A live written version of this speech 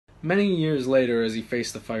Many years later, as he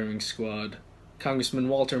faced the firing squad, Congressman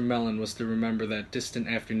Walter Mellon was to remember that distant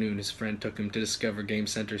afternoon his friend took him to discover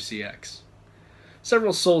GameCenterUSX.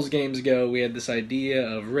 Several Souls games ago, we had this idea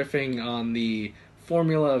of riffing on the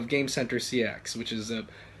formula of GameCenterUSX, which is a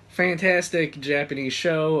fantastic Japanese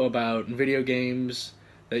show about video games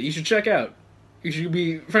that you should check out. You should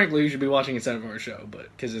be watching instead of our show,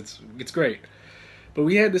 but because it's great. But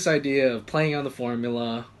we had this idea of playing on the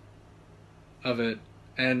formula of it,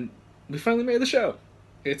 and we finally made the show.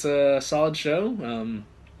 It's a solid show.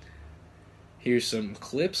 Here's some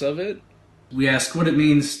clips of it. We ask what it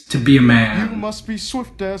means to be a man. You must be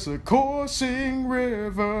swift as a coursing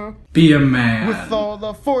river. Be a man. With all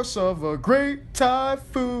the force of a great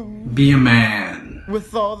typhoon. Be a man.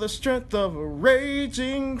 With all the strength of a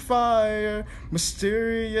raging fire.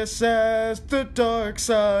 Mysterious as the dark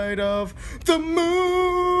side of the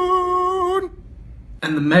moon.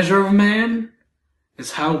 And the measure of a man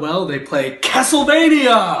is how well they play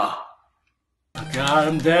Castlevania! God,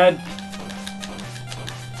 I'm dead.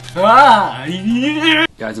 Ah!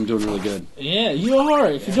 Guys, I'm doing really good. Yeah, you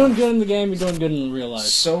are. If you're doing good in the game, you're doing good in real life.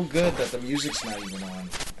 So good that the music's not even on.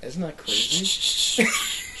 Isn't that crazy?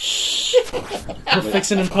 We'll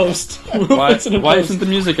fix it in post. Why isn't the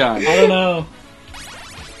music on? I don't know.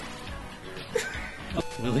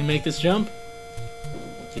 Will he make this jump?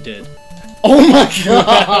 He did. Oh my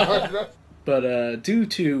god! But due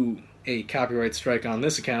to a copyright strike on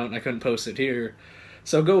this account, I couldn't post it here.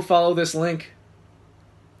 So go follow this link.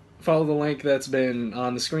 Follow the link that's been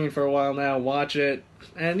on the screen for a while now. Watch it.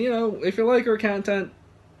 And, you know, if you like our content,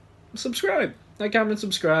 subscribe. Like, comment,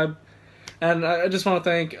 subscribe. And I just want to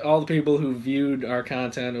thank all the people who viewed our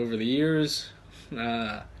content over the years.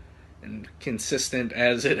 And consistent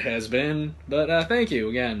as it has been. But thank you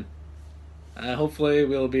again. Hopefully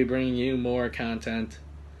we'll be bringing you more content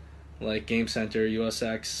like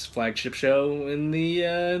GameCenterUSX flagship show in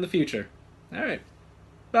the future. All right.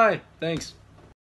 Bye. Thanks.